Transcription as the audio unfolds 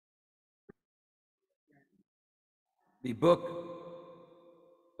The book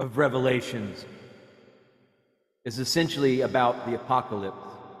of Revelations is essentially about the apocalypse.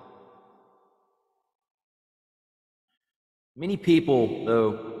 Many people,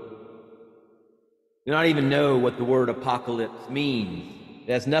 though, do not even know what the word apocalypse means.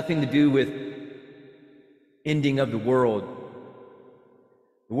 It has nothing to do with ending of the world.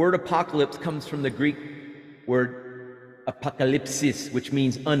 The word apocalypse comes from the Greek word apokalypsis, which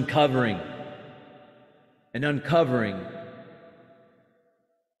means uncovering. An uncovering.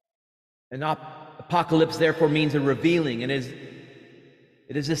 An apocalypse, therefore, means a revealing, and it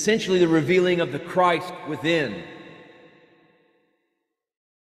is essentially the revealing of the Christ within.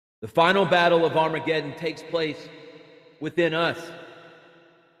 The final battle of Armageddon takes place within us.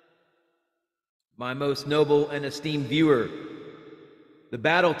 My most noble and esteemed viewer, the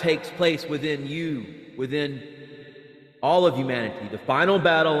battle takes place within you, within all of humanity. The final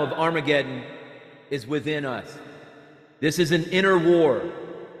battle of Armageddon is within us. This is an inner war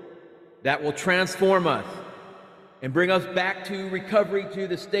that will transform us and bring us back to recovery to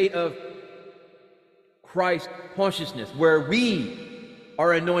the state of Christ consciousness, where we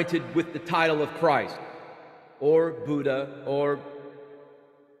are anointed with the title of Christ or Buddha or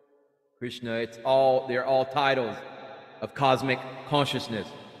Krishna. They're all titles of cosmic consciousness,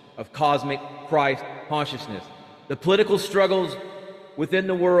 of cosmic Christ consciousness. The political struggles within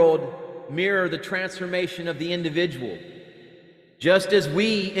the world mirror the transformation of the individual. Just as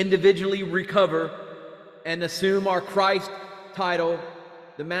we individually recover and assume our Christ title,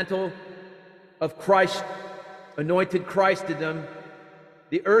 the mantle of Christ, anointed Christendom,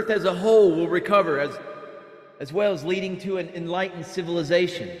 the earth as a whole will recover, as well as leading to an enlightened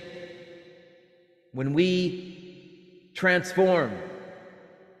civilization. When we transform,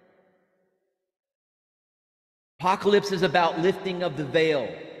 apocalypse is about lifting of the veil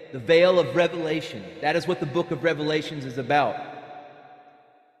of revelation. That is what the book of Revelations is about.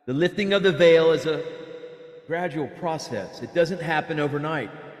 The lifting of the veil is a gradual process. It doesn't happen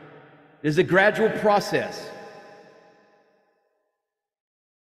overnight. It is a gradual process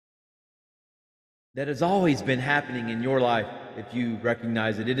that has always been happening in your life, if you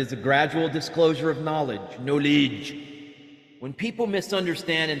recognize it. It is a gradual disclosure of knowledge. When people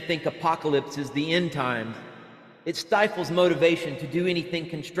misunderstand and think apocalypse is the end times, it stifles motivation to do anything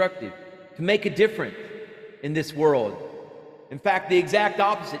constructive, to make a difference in this world. In fact, the exact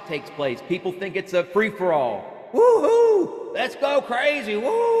opposite takes place. People think it's a free-for-all. Woo-hoo! Let's go crazy!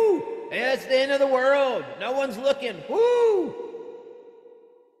 Woo! It's the end of the world. No one's looking. Woo!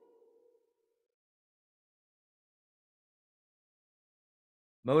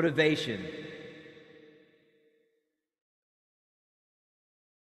 Motivation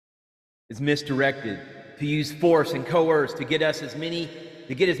is misdirected to use force and coerce to get as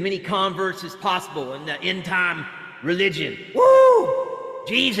many converts as possible in the end time religion. Woo!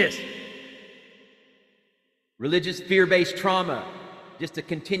 Jesus! Religious fear-based trauma, just a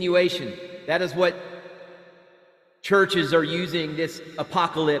continuation. That is what churches are using this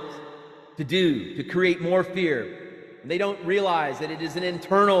apocalypse to do, to create more fear. And they don't realize that it is an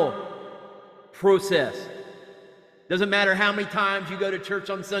internal process. Doesn't matter how many times you go to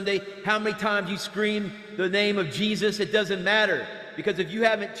church on Sunday, how many times you scream the name of Jesus, it doesn't matter. Because if you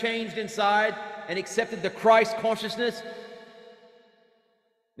haven't changed inside and accepted the Christ consciousness,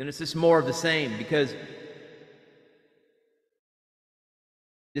 then it's just more of the same, because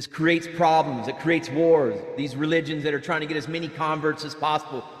this creates problems, it creates wars. These religions that are trying to get as many converts as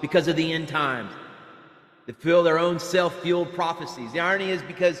possible because of the end times, to fill their own self-fueled prophecies. The irony is,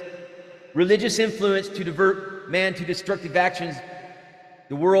 because religious influence to divert man to destructive actions,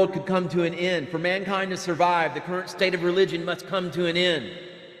 the world could come to an end. For mankind to survive, the current state of religion must come to an end.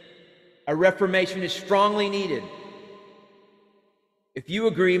 A reformation is strongly needed. If you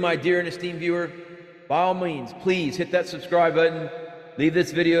agree, my dear and esteemed viewer, by all means, please hit that subscribe button, leave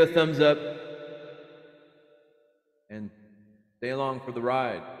this video a thumbs up, and stay along for the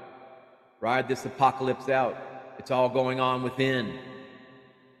ride. Ride this apocalypse out. It's all going on within.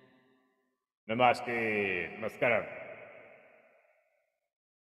 Namaste. Namaskaram.